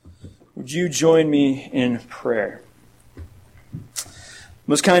Would you join me in prayer?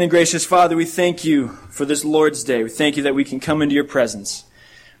 Most kind and gracious Father, we thank you for this Lord's Day. We thank you that we can come into your presence.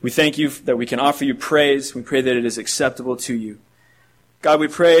 We thank you that we can offer you praise. We pray that it is acceptable to you. God, we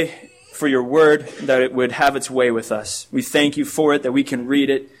pray for your word, that it would have its way with us. We thank you for it, that we can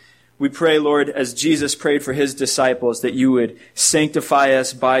read it. We pray, Lord, as Jesus prayed for his disciples, that you would sanctify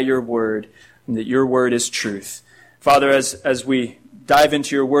us by your word, and that your word is truth. Father, as we dive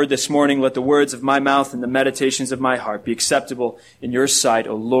into your word this morning, let the words of my mouth and the meditations of my heart be acceptable in your sight,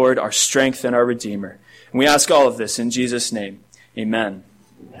 O Lord, our strength and our Redeemer. And we ask all of this in Jesus' name. Amen.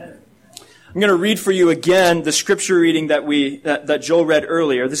 I'm going to read for you again the scripture reading that Joel read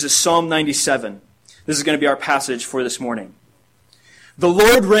earlier. This is Psalm 97. This is going to be our passage for this morning. The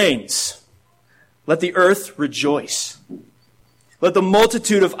Lord reigns. Let the earth rejoice. Let the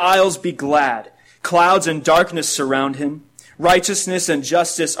multitude of isles be glad. Clouds and darkness surround him. Righteousness and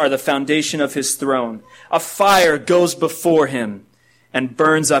justice are the foundation of his throne. A fire goes before him and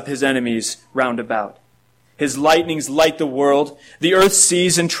burns up his enemies round about. His lightnings light the world. The earth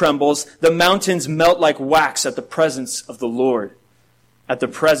sees and trembles. The mountains melt like wax at the presence of the Lord. At the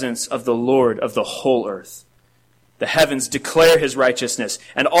presence of the Lord of the whole earth. The heavens declare his righteousness,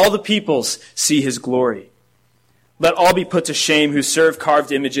 and all the peoples see his glory. Let all be put to shame who serve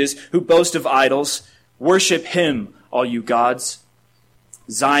carved images, who boast of idols. Worship him, all you gods.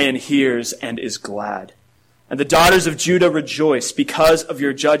 Zion hears and is glad. And the daughters of Judah rejoice because of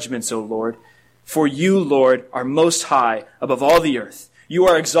your judgments, O Lord. For you, Lord, are most high above all the earth. You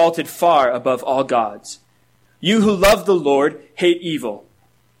are exalted far above all gods. You who love the Lord hate evil.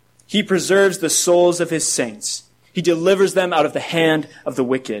 He preserves the souls of his saints. He delivers them out of the hand of the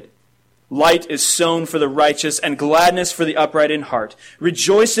wicked. Light is sown for the righteous and gladness for the upright in heart.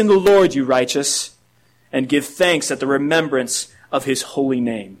 Rejoice in the Lord, you righteous, and give thanks at the remembrance of his holy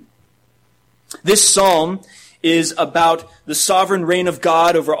name. This psalm is about the sovereign reign of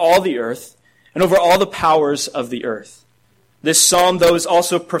God over all the earth and over all the powers of the earth. This psalm, though, is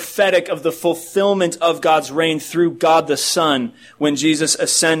also prophetic of the fulfillment of God's reign through God the Son when Jesus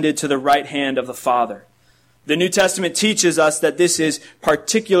ascended to the right hand of the Father. The New Testament teaches us that this is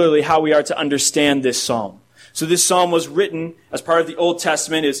particularly how we are to understand this psalm. So this psalm was written as part of the Old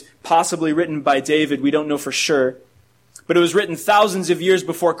Testament, is possibly written by David. We don't know for sure. But it was written thousands of years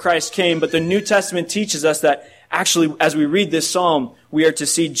before Christ came. But the New Testament teaches us that actually, as we read this psalm, we are to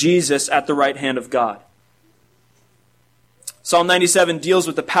see Jesus at the right hand of God. Psalm 97 deals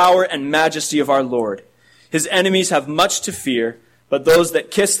with the power and majesty of our Lord. His enemies have much to fear, but those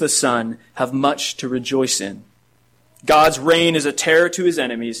that kiss the Son have much to rejoice in. God's reign is a terror to his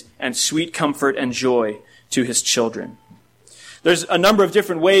enemies and sweet comfort and joy to his children. There's a number of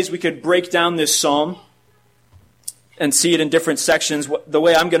different ways we could break down this psalm and see it in different sections. The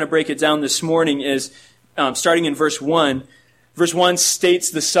way I'm going to break it down this morning is starting in verse 1. Verse 1 states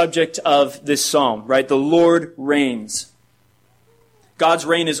the subject of this psalm, right? The Lord reigns. God's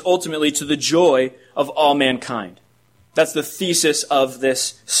reign is ultimately to the joy of all mankind. That's the thesis of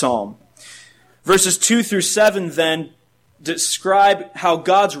this psalm. Verses 2 through 7 then describe how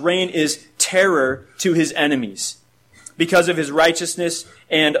God's reign is terror to his enemies because of his righteousness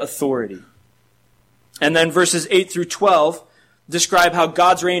and authority. And then verses 8 through 12 describe how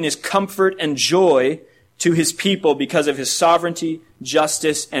God's reign is comfort and joy to his people because of his sovereignty,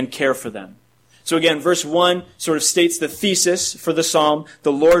 justice, and care for them. So again, verse 1 sort of states the thesis for the psalm.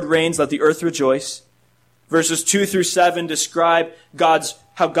 The Lord reigns, let the earth rejoice. Verses 2 through 7 describe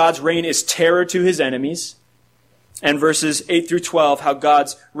how God's reign is terror to his enemies. And verses 8 through 12, how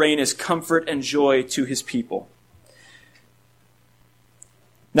God's reign is comfort and joy to his people.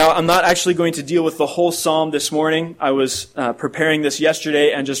 Now, I'm not actually going to deal with the whole psalm this morning. I was preparing this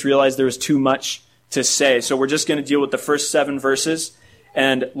yesterday and just realized there was too much to say. So we're just going to deal with the first 7 verses.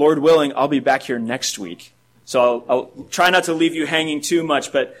 And Lord willing, I'll be back here next week. So I'll try not to leave you hanging too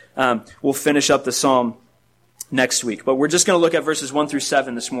much, but we'll finish up the psalm next week. But we're just going to look at verses 1 through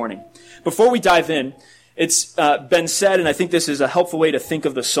 7 this morning. Before we dive in, it's been said, and I think this is a helpful way to think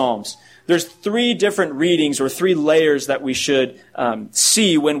of the Psalms. There's 3 different readings or 3 layers that we should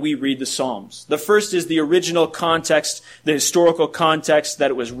see when we read the Psalms. The first is the original context, the historical context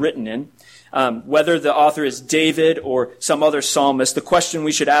that it was written in. Whether the author is David or some other psalmist, the question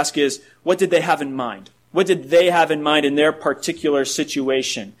we should ask is, what did they have in mind? What did they have in mind in their particular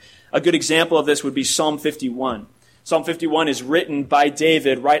situation? A good example of this would be Psalm 51. Psalm 51 is written by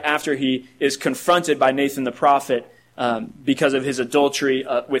David right after he is confronted by Nathan the prophet because of his adultery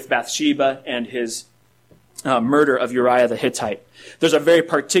with Bathsheba and his murder of Uriah the Hittite. There's a very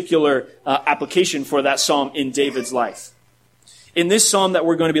particular application for that psalm in David's life. In this psalm that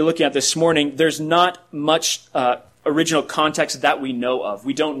we're going to be looking at this morning, there's not much original context that we know of.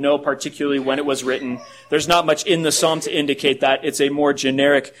 We don't know particularly when it was written. There's not much in the psalm to indicate that. It's a more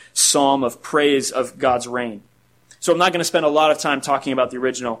generic psalm of praise of God's reign. So I'm not going to spend a lot of time talking about the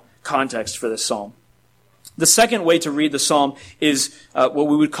original context for this psalm. The second way to read the psalm is what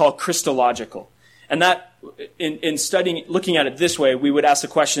we would call Christological. And that, in studying, looking at it this way, we would ask the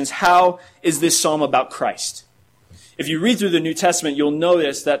questions, how is this psalm about Christ? If you read through the New Testament, you'll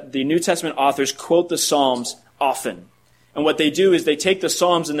notice that the New Testament authors quote the Psalms often. And what they do is they take the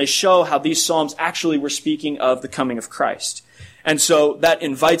Psalms and they show how these Psalms actually were speaking of the coming of Christ. And so that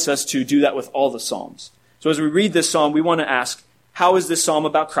invites us to do that with all the Psalms. So as we read this psalm, we want to ask, how is this psalm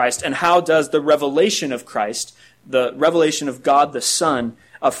about Christ? And how does the revelation of Christ, the revelation of God the Son,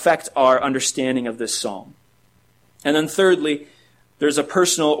 affect our understanding of this psalm? And then thirdly, there's a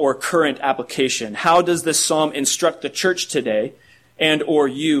personal or current application. How does this psalm instruct the church today and or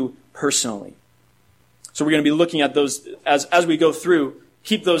you personally? So we're going to be looking at those as we go through.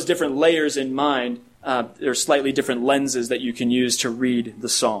 Keep those different layers in mind. There are slightly different lenses that you can use to read the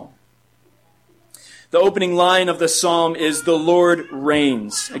psalm. The opening line of the psalm is, "The Lord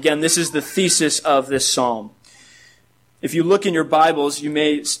reigns." Again, this is the thesis of this psalm. If you look in your Bibles, you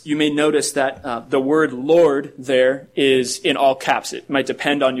may notice that the word Lord there is in all caps. It might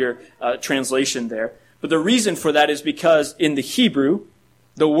depend on your translation there. But the reason for that is because in the Hebrew,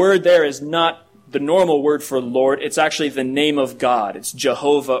 the word there is not the normal word for Lord. It's actually the name of God. It's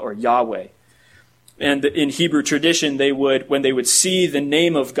Jehovah or Yahweh. And in Hebrew tradition, when they would see the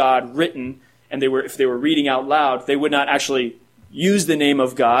name of God written, and if they were reading out loud, they would not actually use the name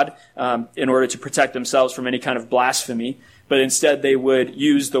of God in order to protect themselves from any kind of blasphemy, but instead they would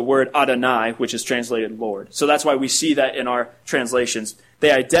use the word Adonai, which is translated Lord. So that's why we see that in our translations.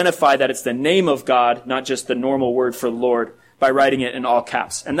 They identify that it's the name of God, not just the normal word for Lord, by writing it in all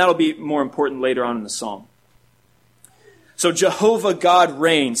caps. And that'll be more important later on in the psalm. So Jehovah God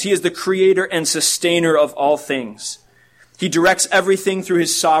reigns. He is the creator and sustainer of all things. He directs everything through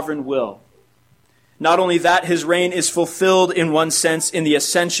his sovereign will. Not only that, his reign is fulfilled in one sense in the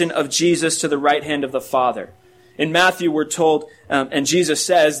ascension of Jesus to the right hand of the Father. In Matthew, we're told, and Jesus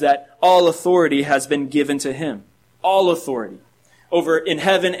says that all authority has been given to him. All authority. Over in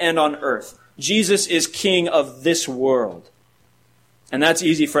heaven and on earth. Jesus is king of this world. And that's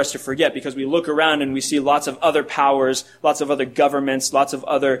easy for us to forget because we look around and we see lots of other powers, lots of other governments, lots of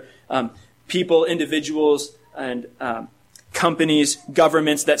other people, individuals, and companies,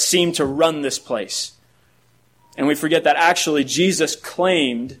 governments that seem to run this place. And we forget that actually Jesus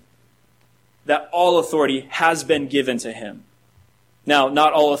claimed that all authority has been given to him. Now,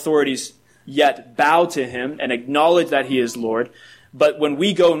 not all authorities yet bow to him and acknowledge that he is Lord, but when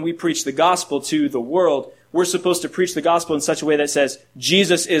we go and we preach the gospel to the world, we're supposed to preach the gospel in such a way that says,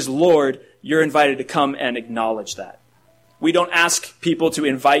 Jesus is Lord, you're invited to come and acknowledge that. We don't ask people to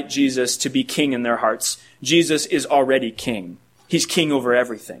invite Jesus to be king in their hearts. Jesus is already king. He's king over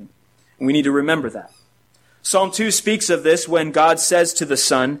everything. And we need to remember that. Psalm 2 speaks of this when God says to the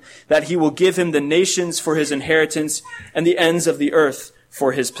Son that he will give him the nations for his inheritance and the ends of the earth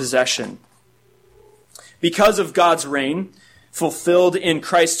for his possession. Because of God's reign, fulfilled in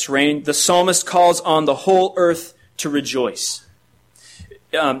Christ's reign, the psalmist calls on the whole earth to rejoice.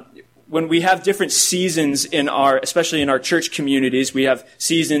 When we have different seasons especially in our church communities, we have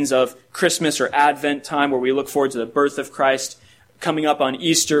seasons of Christmas or Advent time where we look forward to the birth of Christ. Coming up on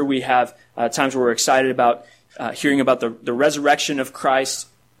Easter, we have times where we're excited about hearing about the resurrection of Christ.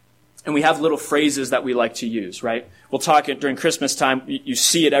 And we have little phrases that we like to use, right? We'll talk during Christmas time, you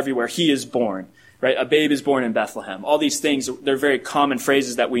see it everywhere. He is born. Right? A babe is born in Bethlehem. All these things, they're very common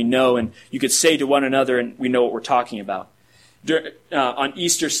phrases that we know and you could say to one another and we know what we're talking about. On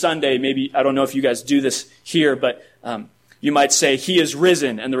Easter Sunday, maybe, I don't know if you guys do this here, but you might say, he is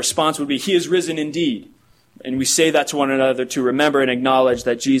risen. And the response would be, he is risen indeed. And we say that to one another to remember and acknowledge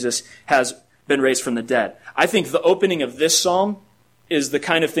that Jesus has been raised from the dead. I think the opening of this psalm is the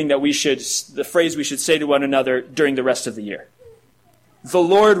kind of thing that the phrase we should say to one another during the rest of the year. The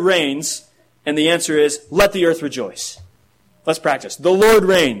Lord reigns. And the answer is, let the earth rejoice. Let's practice. The Lord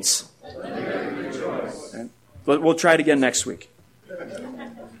reigns. Let the earth rejoice. We'll try it again next week.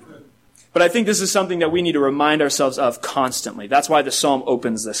 But I think this is something that we need to remind ourselves of constantly. That's why the psalm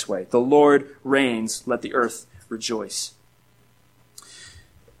opens this way. The Lord reigns. Let the earth rejoice.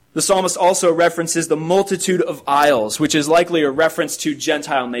 The psalmist also references the multitude of isles, which is likely a reference to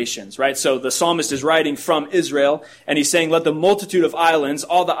Gentile nations, right? So the psalmist is writing from Israel, and he's saying, let the multitude of islands,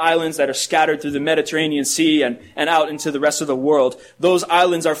 all the islands that are scattered through the Mediterranean Sea and out into the rest of the world, those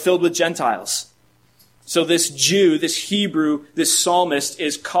islands are filled with Gentiles. So this Jew, this Hebrew, this psalmist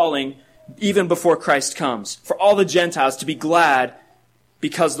is calling, even before Christ comes, for all the Gentiles to be glad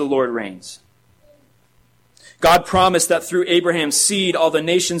because the Lord reigns. God promised that through Abraham's seed, all the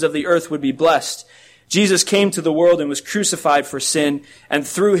nations of the earth would be blessed. Jesus came to the world and was crucified for sin, and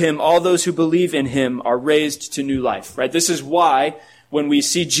through him, all those who believe in him are raised to new life. Right? This is why, when we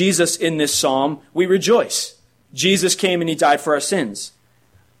see Jesus in this psalm, we rejoice. Jesus came and he died for our sins.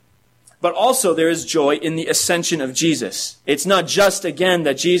 But also there is joy in the ascension of Jesus. It's not just, again,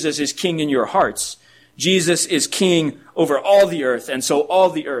 that Jesus is king in your hearts. Jesus is king over all the earth, and so all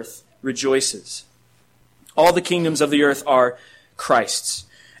the earth rejoices. All the kingdoms of the earth are Christ's.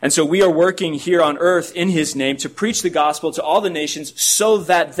 And so we are working here on earth in his name to preach the gospel to all the nations so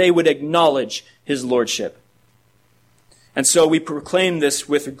that they would acknowledge his lordship. And so we proclaim this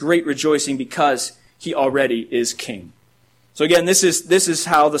with great rejoicing because he already is king. So again, this is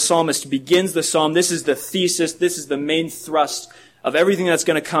how the psalmist begins the psalm. This is the thesis. This is the main thrust of everything that's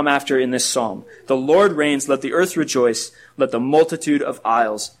going to come after in this psalm. The Lord reigns. Let the earth rejoice. Let the multitude of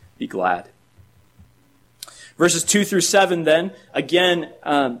isles be glad. Verses 2 through 7 then, again,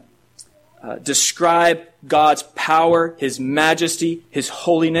 describe God's power, his majesty, his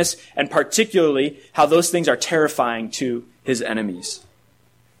holiness, and particularly how those things are terrifying to his enemies.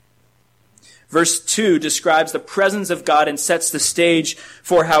 Verse 2 describes the presence of God and sets the stage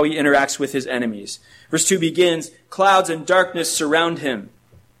for how he interacts with his enemies. Verse 2 begins, clouds and darkness surround him,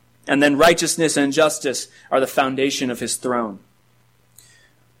 and then righteousness and justice are the foundation of his throne.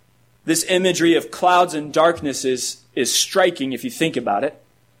 This imagery of clouds and darkness is striking if you think about it.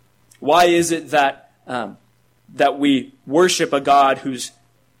 Why is it that we worship a God who's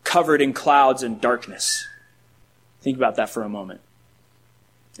covered in clouds and darkness? Think about that for a moment.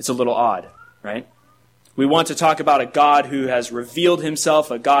 It's a little odd, right? We want to talk about a God who has revealed himself,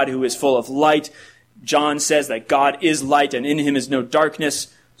 a God who is full of light. John says that God is light and in him is no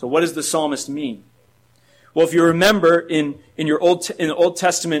darkness. So what does the psalmist mean? Well, if you remember in the Old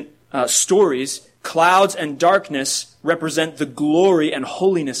Testament stories, clouds and darkness represent the glory and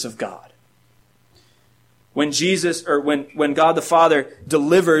holiness of God. When God the Father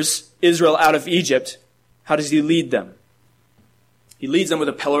delivers Israel out of Egypt, how does he lead them? He leads them with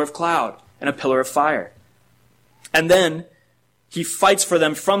a pillar of cloud and a pillar of fire. And then he fights for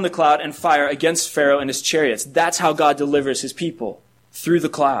them from the cloud and fire against Pharaoh and his chariots. That's how God delivers his people, through the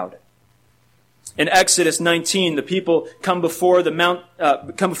cloud. In Exodus 19, the people come before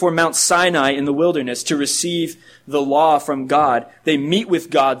Mount Sinai in the wilderness to receive the law from God. They meet with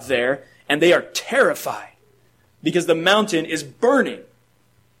God there, and they are terrified because the mountain is burning.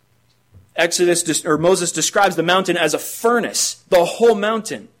 Moses describes the mountain as a furnace, the whole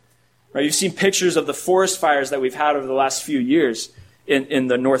mountain. Right? You've seen pictures of the forest fires that we've had over the last few years in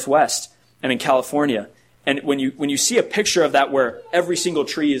the Northwest and in California. And when you see a picture of that where every single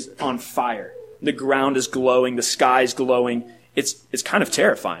tree is on fire, the ground is glowing, the sky is glowing, it's kind of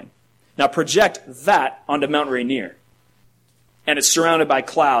terrifying. Now project that onto Mount Rainier. And it's surrounded by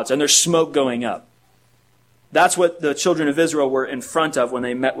clouds, and there's smoke going up. That's what the children of Israel were in front of when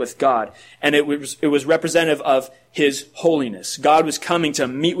they met with God. And it was representative of his holiness. God was coming to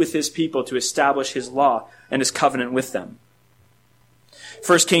meet with his people to establish his law and his covenant with them.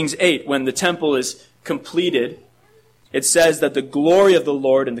 1 Kings 8, when the temple is completed, it says that the glory of the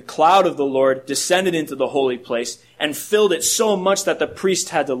Lord and the cloud of the Lord descended into the holy place and filled it so much that the priest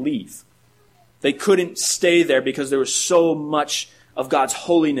had to leave. They couldn't stay there because there was so much of God's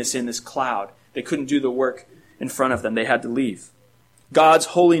holiness in this cloud. They couldn't do the work in front of them. They had to leave. God's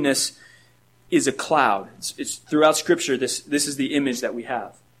holiness is a cloud. It's throughout Scripture, this is the image that we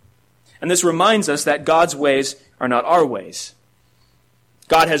have. And this reminds us that God's ways are not our ways.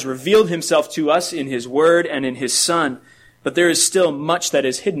 God has revealed himself to us in his word and in his Son, but there is still much that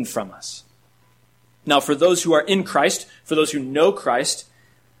is hidden from us. Now, for those who are in Christ, for those who know Christ,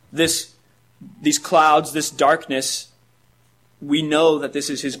 these clouds, this darkness, we know that this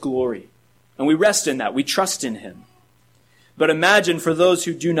is his glory. And we rest in that. We trust in him. But imagine for those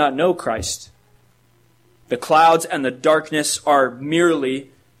who do not know Christ, the clouds and the darkness are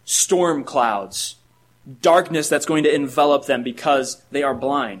merely storm clouds. Darkness that's going to envelop them because they are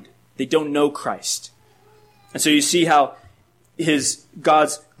blind. They don't know Christ. And so you see how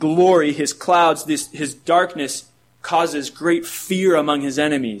God's glory, his clouds, his darkness causes great fear among his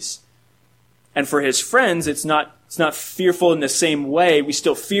enemies. And for his friends, it's not fearful in the same way. We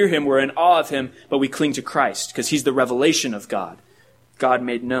still fear him, we're in awe of him, but we cling to Christ because he's the revelation of God, God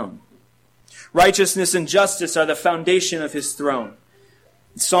made known. Righteousness and justice are the foundation of his throne.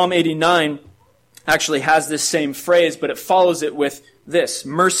 Psalm 89 actually has this same phrase, but it follows it with this: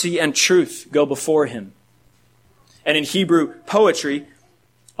 mercy and truth go before him. And in Hebrew poetry,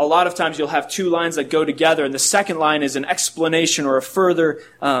 a lot of times you'll have two lines that go together, and the second line is an explanation or a further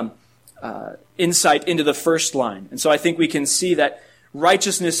insight into the first line. And so I think we can see that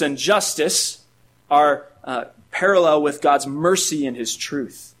righteousness and justice are parallel with God's mercy and his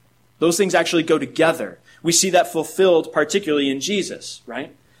truth. Those things actually go together. We see that fulfilled particularly in Jesus,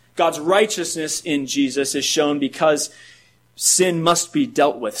 right? God's righteousness in Jesus is shown because sin must be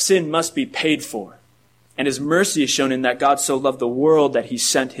dealt with. Sin must be paid for. And his mercy is shown in that God so loved the world that he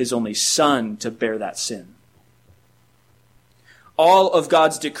sent his only Son to bear that sin. All of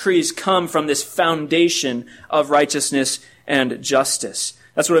God's decrees come from this foundation of righteousness and justice.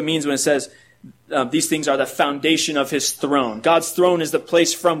 That's what it means when it says these things are the foundation of his throne. God's throne is the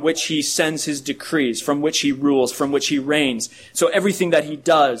place from which he sends his decrees, from which he rules, from which he reigns. So everything that he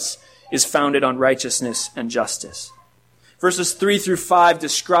does is founded on righteousness and justice. Verses 3 through 5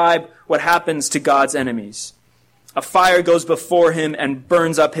 describe what happens to God's enemies. A fire goes before him and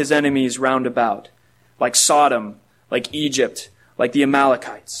burns up his enemies round about, like Sodom, like Egypt, like the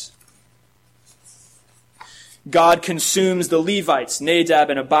Amalekites. God consumes the Levites,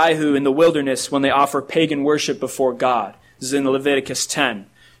 Nadab and Abihu, in the wilderness when they offer pagan worship before God. This is in Leviticus 10.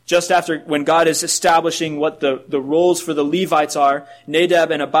 Just after, when God is establishing what the roles for the Levites are,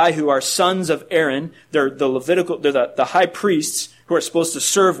 Nadab and Abihu are sons of Aaron. They're the high priests who are supposed to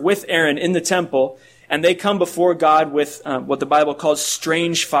serve with Aaron in the temple, and they come before God with what the Bible calls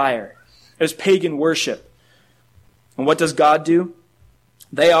strange fire. It was pagan worship. And what does God do?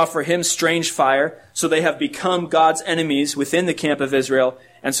 They offer him strange fire, so they have become God's enemies within the camp of Israel,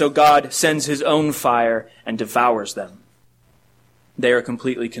 and so God sends his own fire and devours them. They are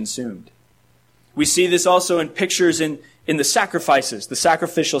completely consumed. We see this also in pictures in the sacrifices, the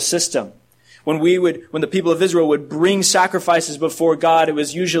sacrificial system. When the people of Israel would bring sacrifices before God, it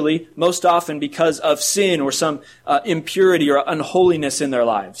was usually, most often, because of sin or some impurity or unholiness in their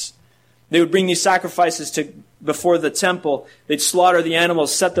lives. They would bring these sacrifices before the temple. They'd slaughter the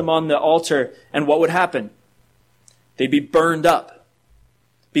animals, set them on the altar, and what would happen? They'd be burned up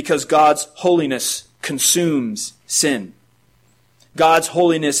because God's holiness consumes sin. God's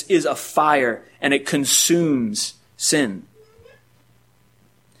holiness is a fire, and it consumes sin.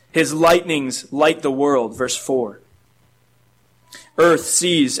 His lightnings light the world, verse 4. Earth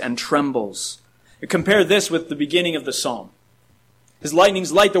sees and trembles. You compare this with the beginning of the psalm. His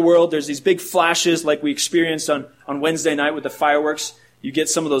lightnings light the world. There's these big flashes like we experienced on Wednesday night with the fireworks. You get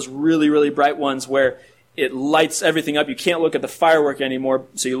some of those really, really bright ones where it lights everything up. You can't look at the firework anymore,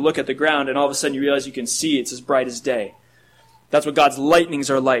 so you look at the ground, and all of a sudden you realize you can see it's as bright as day. That's what God's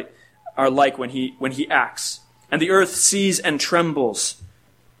lightnings are like when he acts. And the earth sees and trembles.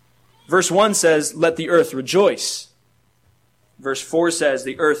 Verse 1 says, let the earth rejoice. Verse 4 says,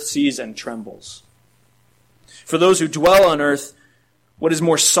 the earth sees and trembles. For those who dwell on earth, what is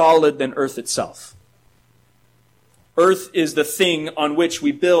more solid than earth itself? Earth is the thing on which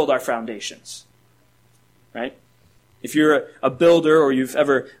we build our foundations. Right? If you're a builder or you've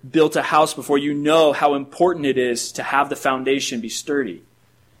ever built a house before, you know how important it is to have the foundation be sturdy.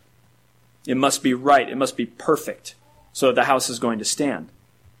 It must be right. It must be perfect so that the house is going to stand.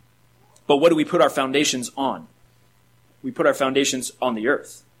 But what do we put our foundations on? We put our foundations on the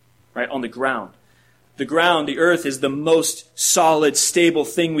earth, right? On the ground. The ground, the earth, is the most solid, stable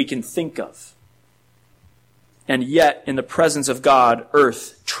thing we can think of. And yet, in the presence of God,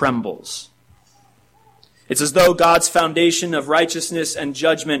 earth trembles. It's as though God's foundation of righteousness and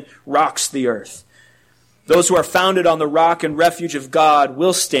judgment rocks the earth. Those who are founded on the rock and refuge of God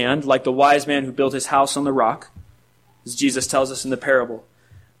will stand, like the wise man who built his house on the rock, as Jesus tells us in the parable.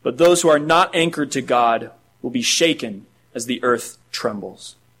 But those who are not anchored to God will be shaken as the earth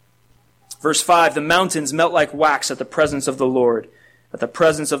trembles. Verse 5, the mountains melt like wax at the presence of the Lord of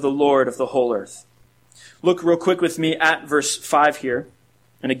the whole earth. Look real quick with me at verse 5 here.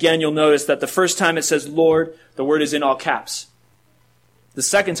 And again, you'll notice that the first time it says Lord, the word is in all caps. The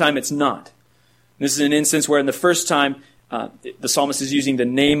second time, it's not. This is an instance where in the first time, the psalmist is using the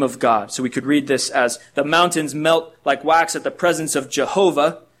name of God. So we could read this as, the mountains melt like wax at the presence of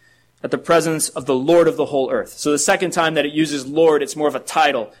Jehovah, at the presence of the Lord of the whole earth. So the second time that it uses Lord, it's more of a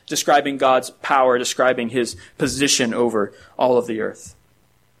title describing God's power, describing his position over all of the earth.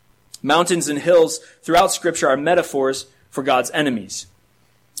 Mountains and hills throughout Scripture are metaphors for God's enemies.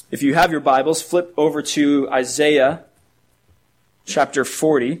 If you have your Bibles, flip over to Isaiah chapter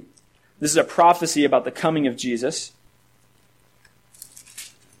 40. This is a prophecy about the coming of Jesus.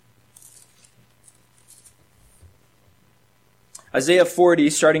 Isaiah 40,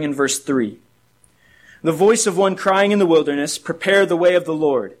 starting in verse 3. The voice of one crying in the wilderness, prepare the way of the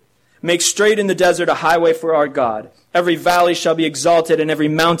Lord. Make straight in the desert a highway for our God. Every valley shall be exalted, and every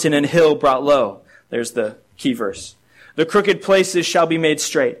mountain and hill brought low. There's the key verse. The crooked places shall be made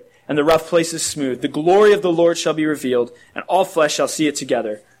straight, and the rough places smooth. The glory of the Lord shall be revealed, and all flesh shall see it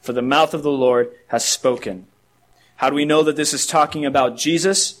together, for the mouth of the Lord has spoken. How do we know that this is talking about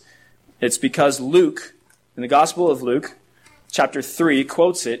Jesus? It's because Luke, in the Gospel of Luke, chapter 3,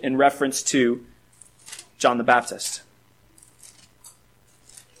 quotes it in reference to John the Baptist,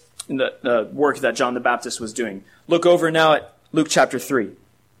 in the work that John the Baptist was doing. Look over now at Luke chapter 3.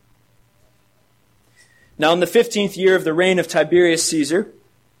 Now in the 15th year of the reign of Tiberius Caesar,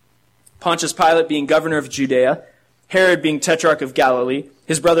 Pontius Pilate being governor of Judea, Herod being tetrarch of Galilee,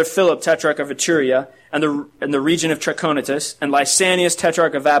 his brother Philip tetrarch of Iturea, and the region of Trachonitis, and Lysanias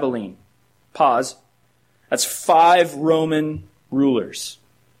tetrarch of Abilene. Pause. That's 5 Roman rulers.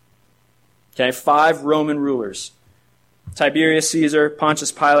 Okay, 5 Roman rulers. Tiberius Caesar,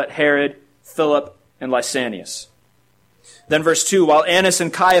 Pontius Pilate, Herod, Philip, and Lysanias. Then verse 2, while Annas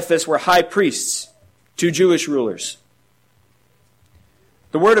and Caiaphas were high priests, 2 Jewish rulers.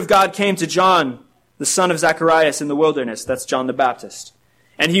 The word of God came to John, the son of Zacharias, in the wilderness. That's John the Baptist.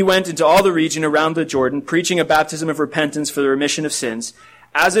 And he went into all the region around the Jordan, preaching a baptism of repentance for the remission of sins,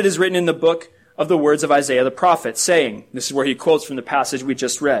 as it is written in the book of the words of Isaiah the prophet, saying, this is where he quotes from the passage we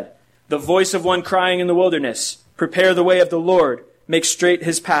just read, the voice of one crying in the wilderness, prepare the way of the Lord, make straight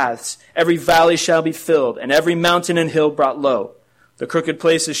his paths. Every valley shall be filled, and every mountain and hill brought low. The crooked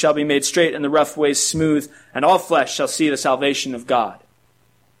places shall be made straight, and the rough ways smooth, and all flesh shall see the salvation of God.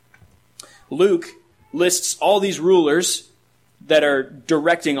 Luke lists all these rulers that are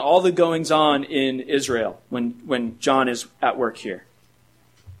directing all the goings on in Israel when John is at work here.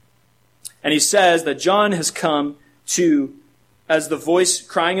 And he says that John has come to, as the voice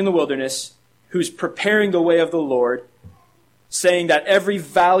crying in the wilderness, who's preparing the way of the Lord, saying that every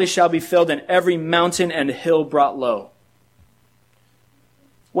valley shall be filled and every mountain and hill brought low.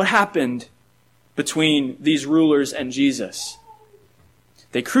 What happened between these rulers and Jesus?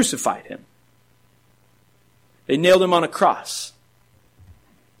 They crucified him. They nailed him on a cross.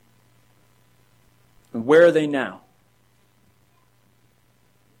 And where are they now?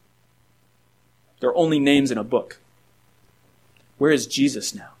 They're only names in a book. Where is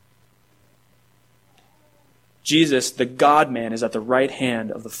Jesus now? Jesus, the God-man, is at the right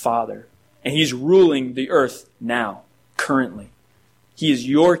hand of the Father. And he's ruling the earth now, currently. He is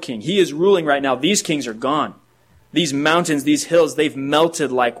your king. He is ruling right now. These kings are gone. These mountains, these hills, they've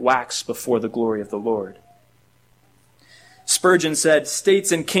melted like wax before the glory of the Lord. Spurgeon said,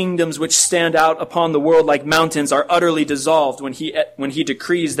 states and kingdoms which stand out upon the world like mountains are utterly dissolved when he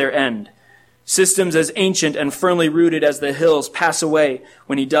decrees their end. Systems as ancient and firmly rooted as the hills pass away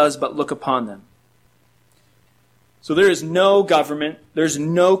when he does but look upon them. So there is no government, there's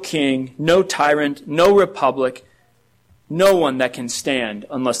no king, no tyrant, no republic, no one that can stand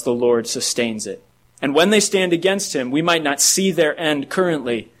unless the Lord sustains it. And when they stand against him, we might not see their end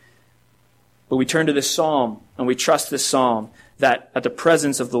currently, but we turn to this psalm and we trust this psalm that at the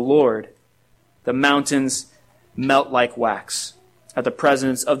presence of the Lord, the mountains melt like wax. At the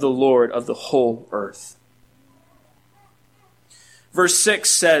presence of the Lord of the whole earth. Verse 6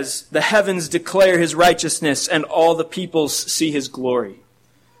 says, the heavens declare his righteousness, and all the peoples see his glory.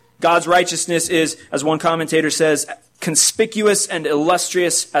 God's righteousness is, as one commentator says, conspicuous and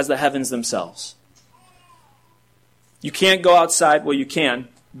illustrious as the heavens themselves. You can't go outside. Well, you can,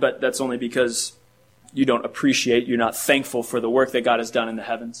 but that's only because you don't appreciate, you're not thankful for the work that God has done in the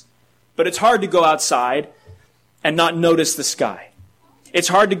heavens. But it's hard to go outside and not notice the sky. It's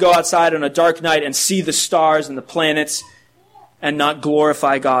hard to go outside on a dark night and see the stars and the planets and not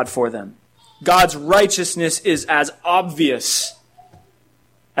glorify God for them. God's righteousness is as obvious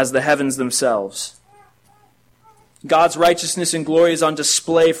as the heavens themselves. God's righteousness and glory is on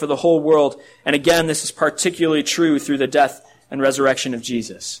display for the whole world. And again, this is particularly true through the death and resurrection of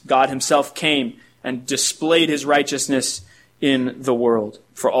Jesus. God himself came and displayed his righteousness in the world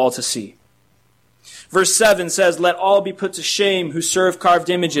for all to see. Verse 7 says, let all be put to shame who serve carved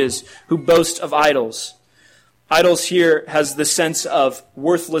images, who boast of idols. Idols here has the sense of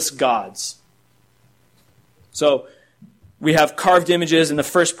worthless gods. So we have carved images in the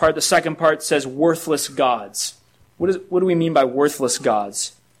first part. The second part says worthless gods. What do we mean by worthless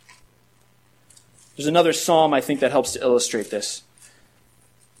gods? There's another psalm, I think, that helps to illustrate this.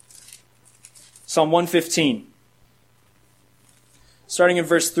 Psalm 115. Starting in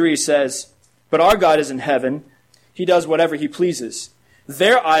verse 3 says, but our God is in heaven. He does whatever he pleases.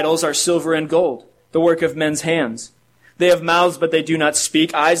 Their idols are silver and gold, the work of men's hands. They have mouths, but they do not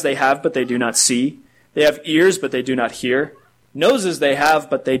speak. Eyes they have, but they do not see. They have ears, but they do not hear. Noses they have,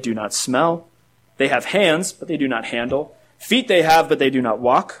 but they do not smell. They have hands, but they do not handle. Feet they have, but they do not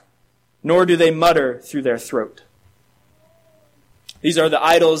walk. Nor do they mutter through their throat. These are the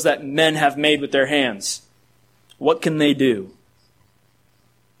idols that men have made with their hands. What can they do?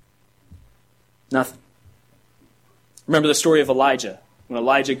 Nothing. Remember the story of Elijah, when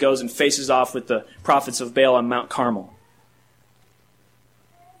Elijah goes and faces off with the prophets of Baal on Mount Carmel.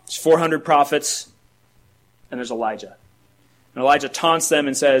 There's 400 prophets, and there's Elijah. And Elijah taunts them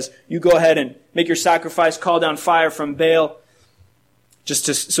and says, you go ahead and make your sacrifice, call down fire from Baal,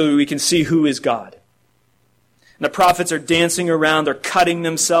 so that we can see who is God. And the prophets are dancing around, they're cutting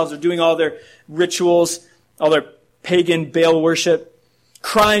themselves, they're doing all their rituals, all their pagan Baal worship,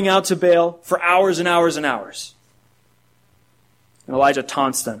 crying out to Baal for hours and hours and hours. And Elijah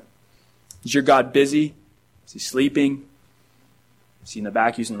taunts them. Is your God busy? Is he sleeping? Is he in the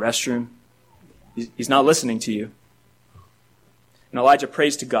back using the restroom? He's not listening to you. And Elijah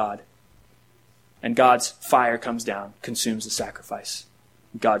prays to God. And God's fire comes down, consumes the sacrifice.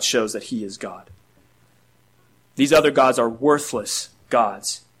 God shows that he is God. These other gods are worthless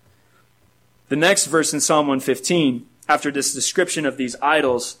gods. The next verse in Psalm 115, after this description of these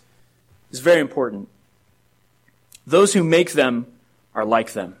idols, is very important. Those who make them are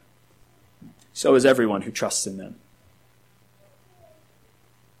like them. So is everyone who trusts in them.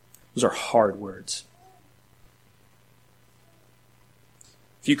 Those are hard words.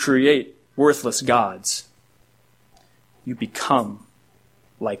 If you create worthless gods, you become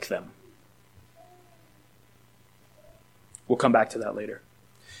like them. We'll come back to that later.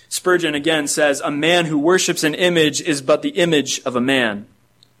 Spurgeon again says, a man who worships an image is but the image of a man.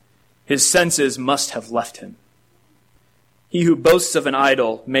 His senses must have left him. He who boasts of an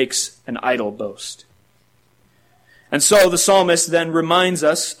idol makes an idle boast. And so the psalmist then reminds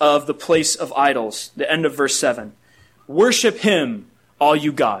us of the place of idols, the end of verse 7. Worship him, all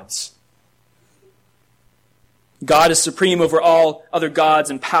you gods. God is supreme over all other gods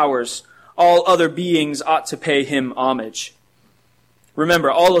and powers. All other beings ought to pay him homage.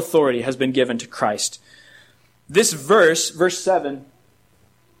 Remember, all authority has been given to Christ. This verse 7,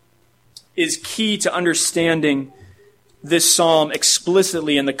 is key to understanding this psalm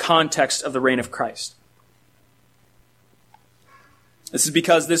explicitly in the context of the reign of Christ. This is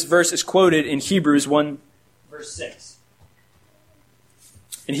because this verse is quoted in Hebrews 1, verse 6.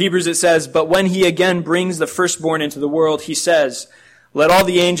 In Hebrews it says, but when he again brings the firstborn into the world, he says, let all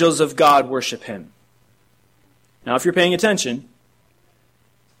the angels of God worship him. Now, if you're paying attention,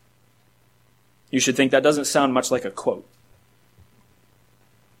 you should think that doesn't sound much like a quote.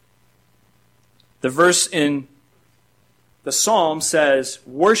 The verse in the psalm says,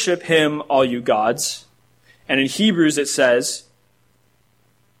 worship him, all you gods. And in Hebrews it says,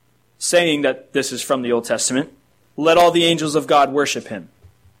 saying that this is from the Old Testament, let all the angels of God worship him.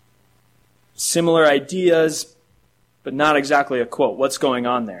 Similar ideas, but not exactly a quote. What's going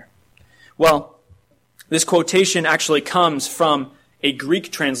on there? Well, this quotation actually comes from a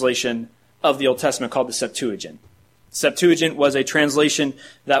Greek translation of the Old Testament called the Septuagint. Septuagint was a translation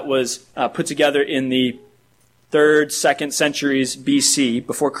that was put together in the 3rd, 2nd centuries BC,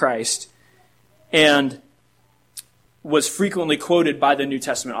 before Christ, and was frequently quoted by the New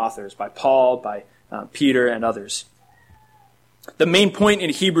Testament authors, by Paul, by Peter, and others. The main point in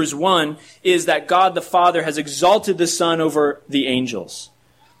Hebrews 1 is that God the Father has exalted the Son over the angels.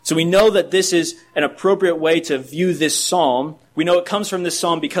 So we know that this is an appropriate way to view this psalm. We know it comes from this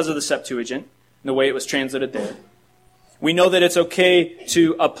psalm because of the Septuagint, and the way it was translated there. We know that it's okay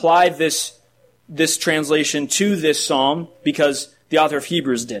to apply this translation to this psalm because the author of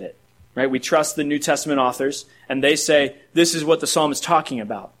Hebrews did it. Right? We trust the New Testament authors, and they say this is what the psalm is talking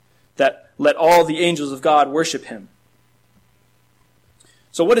about, that let all the angels of God worship him.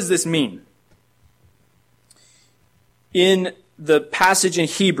 So what does this mean? In the passage in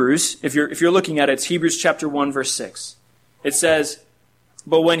Hebrews, if you're looking at it, it's Hebrews chapter 1, verse 6. It says,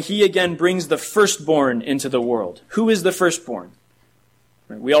 but when he again brings the firstborn into the world. Who is the firstborn?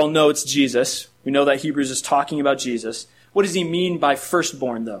 We all know it's Jesus. We know that Hebrews is talking about Jesus. What does he mean by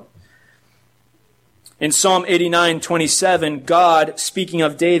firstborn, though? In Psalm 89:27, God, speaking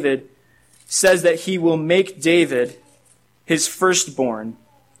of David, says that he will make David, his firstborn,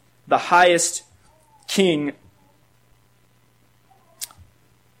 the highest king,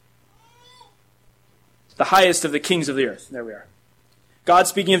 the highest of the kings of the earth. There we are. God,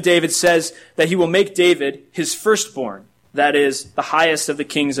 speaking of David, says that he will make David his firstborn, that is, the highest of the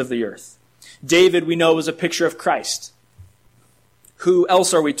kings of the earth. David, we know, was a picture of Christ. Who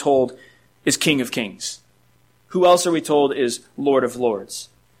else are we told is King of Kings? Who else are we told is Lord of Lords?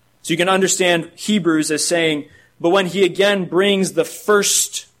 So you can understand Hebrews as saying, but when he again brings the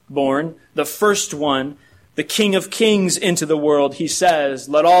firstborn, the first one, the King of Kings into the world, he says,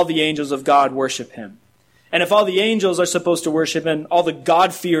 let all the angels of God worship him. And if all the angels are supposed to worship him, all the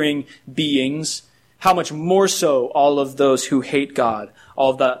God-fearing beings, how much more so all of those who hate God,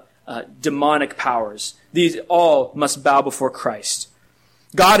 all of the demonic powers. These all must bow before Christ.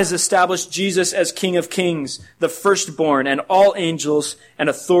 God has established Jesus as King of Kings, the firstborn, and all angels and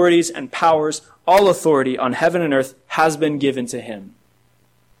authorities and powers, all authority on heaven and earth has been given to him.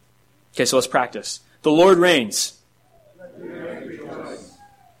 Okay, so let's practice. The Lord reigns.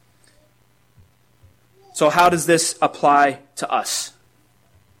 So how does this apply to us?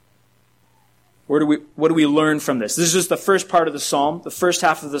 What do we learn from this? This is just the first part of the psalm, the first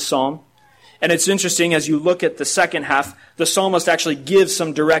half of the psalm. And it's interesting, as you look at the second half, the psalmist actually gives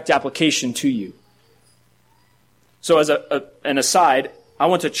some direct application to you. So as an aside, I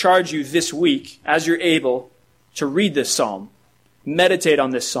want to charge you this week, as you're able, to read this psalm, meditate on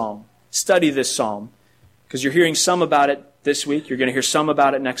this psalm, study this psalm, because you're hearing some about it this week. You're going to hear some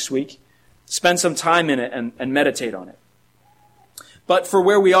about it next week. Spend some time in it and meditate on it. But for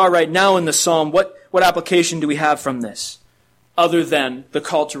where we are right now in the psalm, what application do we have from this, other than the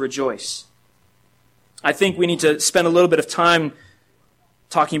call to rejoice? I think we need to spend a little bit of time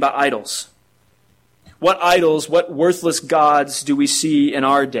talking about idols. What idols, what worthless gods do we see in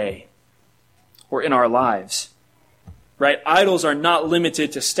our day or in our lives? Right? Idols are not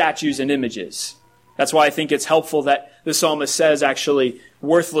limited to statues and images. That's why I think it's helpful that the psalmist says actually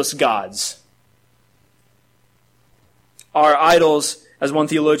worthless gods. Our idols, as one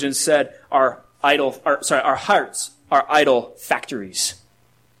theologian said, our hearts are idol factories.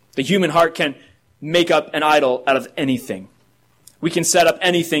 The human heart can make up an idol out of anything. We can set up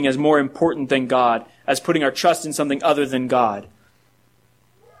anything as more important than God, as putting our trust in something other than God.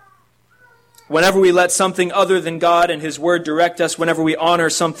 Whenever we let something other than God and his word direct us, whenever we honor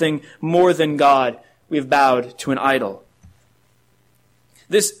something more than God, we have bowed to an idol.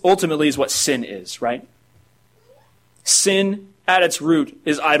 This ultimately is what sin is, right? Sin at its root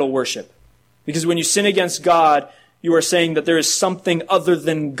is idol worship. Because when you sin against God, you are saying that there is something other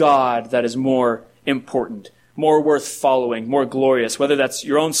than God that is more important, more worth following, more glorious, whether that's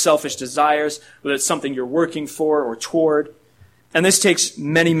your own selfish desires, whether it's something you're working for or toward. And this takes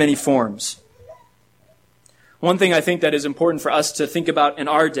many, many forms. One thing I think that is important for us to think about in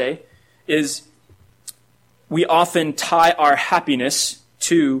our day is we often tie our happiness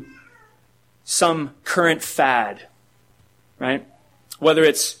to some current fad, right? Whether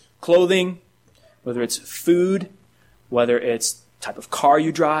it's clothing, whether it's food, whether it's type of car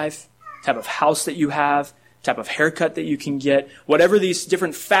you drive, type of house that you have, type of haircut that you can get, whatever these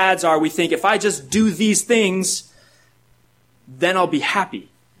different fads are, we think if I just do these things, then I'll be happy.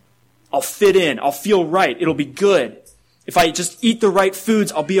 I'll fit in. I'll feel right. It'll be good. If I just eat the right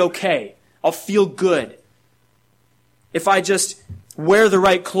foods, I'll be okay. I'll feel good. If I just wear the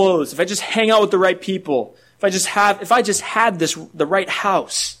right clothes, if I just hang out with the right people, if I just had the right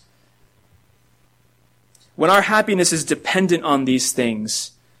house. When our happiness is dependent on these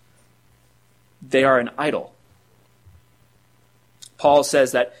things, they are an idol. Paul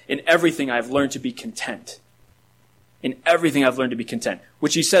says that in everything I've learned to be content. In everything I've learned to be content,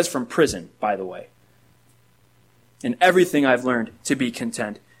 which he says from prison, by the way. In everything I've learned to be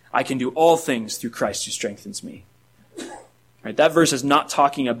content, I can do all things through Christ who strengthens me. Right? That verse is not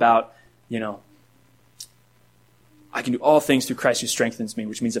talking about, I can do all things through Christ who strengthens me,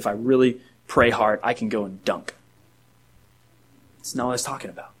 which means if I really pray hard, I can go and dunk. It's not what it's talking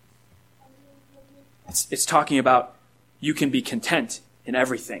about. It's talking about you can be content in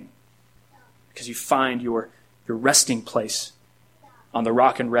everything because you find your resting place on the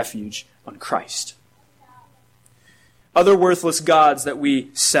rock and refuge on Christ. Other worthless gods that we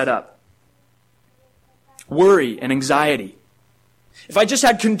set up. Worry and anxiety. If I just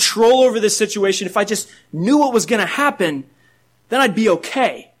had control over this situation, if I just knew what was going to happen, then I'd be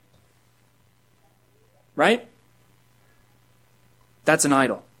okay. Right? That's an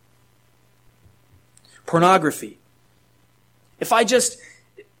idol. Pornography. If I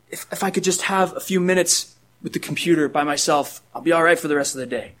could just have a few minutes with the computer by myself, I'll be all right for the rest of the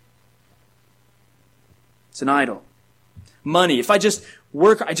day. It's an idol. Money. If I just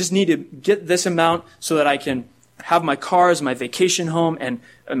work, I just need to get this amount so that I can have my cars, my vacation home, and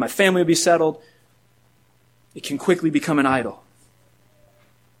my family will be settled. It can quickly become an idol.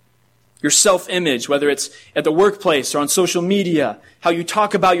 Your self-image, whether it's at the workplace or on social media, how you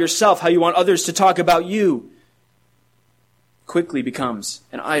talk about yourself, how you want others to talk about you, quickly becomes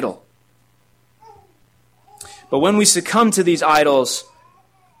an idol. But when we succumb to these idols,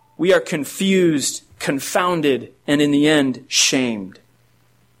 we are confused, confounded, and in the end, shamed.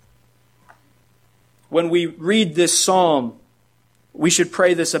 When we read this psalm, we should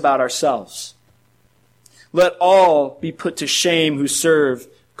pray this about ourselves. Let all be put to shame who serve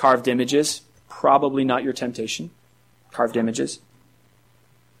carved images, probably not your temptation, carved images,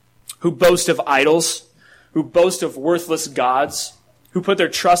 who boast of idols, who boast of worthless gods, who put their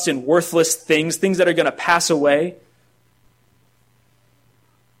trust in worthless things, things that are going to pass away.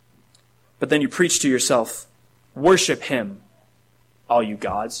 But then you preach to yourself, worship him, all you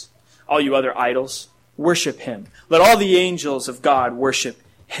gods, all you other idols, worship him. Let all the angels of God worship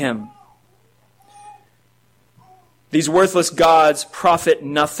him. These worthless gods profit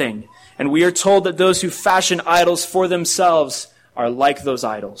nothing, and we are told that those who fashion idols for themselves are like those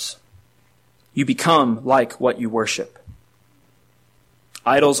idols. You become like what you worship.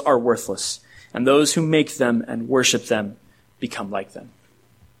 Idols are worthless, and those who make them and worship them become like them.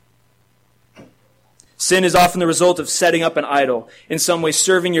 Sin is often the result of setting up an idol, in some way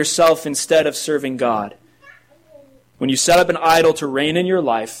serving yourself instead of serving God. When you set up an idol to reign in your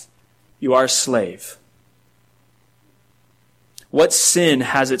life, you are a slave. What sin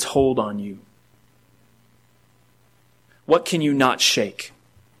has its hold on you? What can you not shake?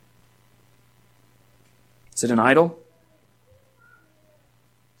 Is it an idol?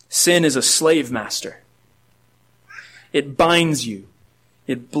 Sin is a slave master. It binds you.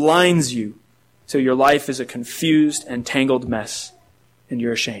 It blinds you so your life is a confused and tangled mess, and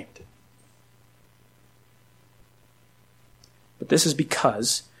you're ashamed. But this is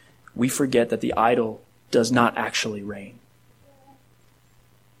because we forget that the idol does not actually reign.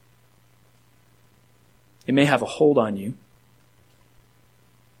 It may have a hold on you,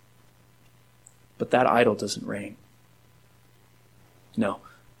 but that idol doesn't reign. No,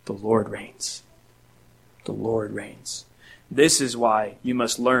 the Lord reigns. The Lord reigns. This is why you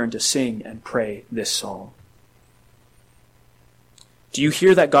must learn to sing and pray this psalm. Do you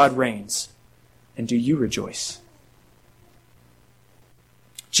hear that God reigns? And do you rejoice?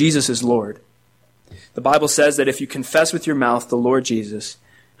 Jesus is Lord. The Bible says that if you confess with your mouth the Lord Jesus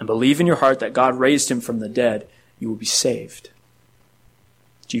and believe in your heart that God raised him from the dead, you will be saved.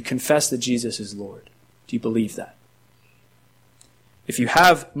 Do you confess that Jesus is Lord? Do you believe that? If you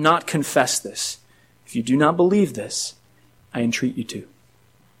have not confessed this, if you do not believe this, I entreat you to.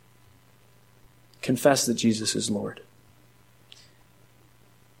 Confess that Jesus is Lord.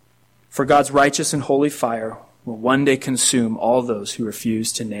 For God's righteous and holy fire will one day consume all those who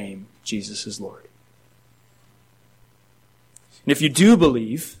refuse to name Jesus as Lord. And if you do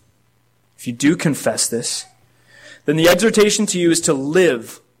believe, if you do confess this, then the exhortation to you is to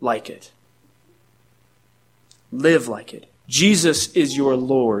live like it. Live like it. Jesus is your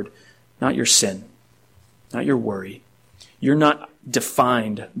Lord, not your sin, not your worry. You're not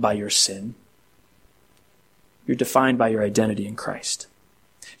defined by your sin. You're defined by your identity in Christ.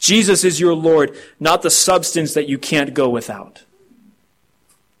 Jesus is your Lord, not the substance that you can't go without.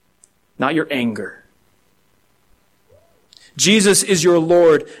 Not your anger. Jesus is your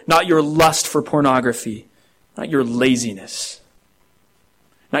Lord, not your lust for pornography, not your laziness,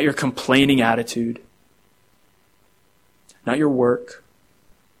 not your complaining attitude, not your work,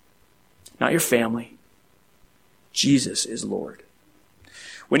 not your family. Jesus is Lord.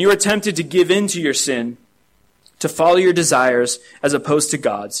 When you are tempted to give in to your sin, to follow your desires as opposed to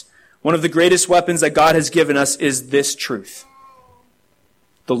God's, one of the greatest weapons that God has given us is this truth.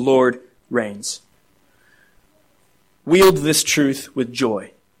 The Lord reigns. Wield this truth with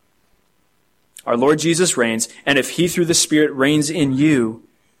joy. Our Lord Jesus reigns, and if he through the Spirit reigns in you,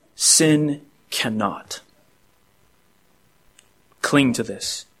 sin cannot. Cling to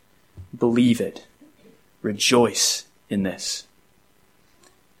this. Believe it. Rejoice in this.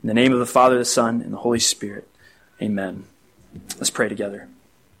 In the name of the Father, the Son, and the Holy Spirit. Amen. Let's pray together.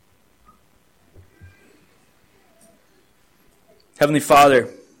 Heavenly Father,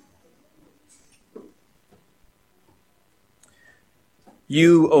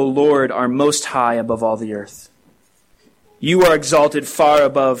 you, O Lord, are most high above all the earth. You are exalted far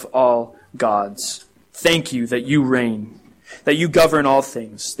above all gods. Thank you that you reign, that you govern all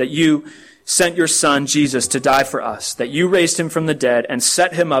things, that you sent your Son, Jesus, to die for us, that you raised him from the dead and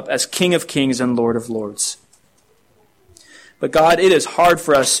set him up as King of kings and Lord of lords. But God, it is hard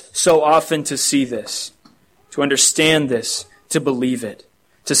for us so often to see this, to understand this, to believe it,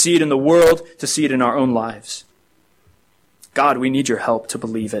 to see it in the world, to see it in our own lives. God, we need your help to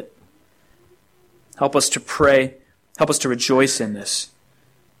believe it. Help us to pray. Help us to rejoice in this,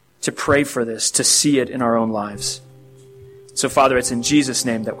 to pray for this, to see it in our own lives. So, Father, it's in Jesus'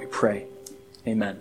 name that we pray. Amen.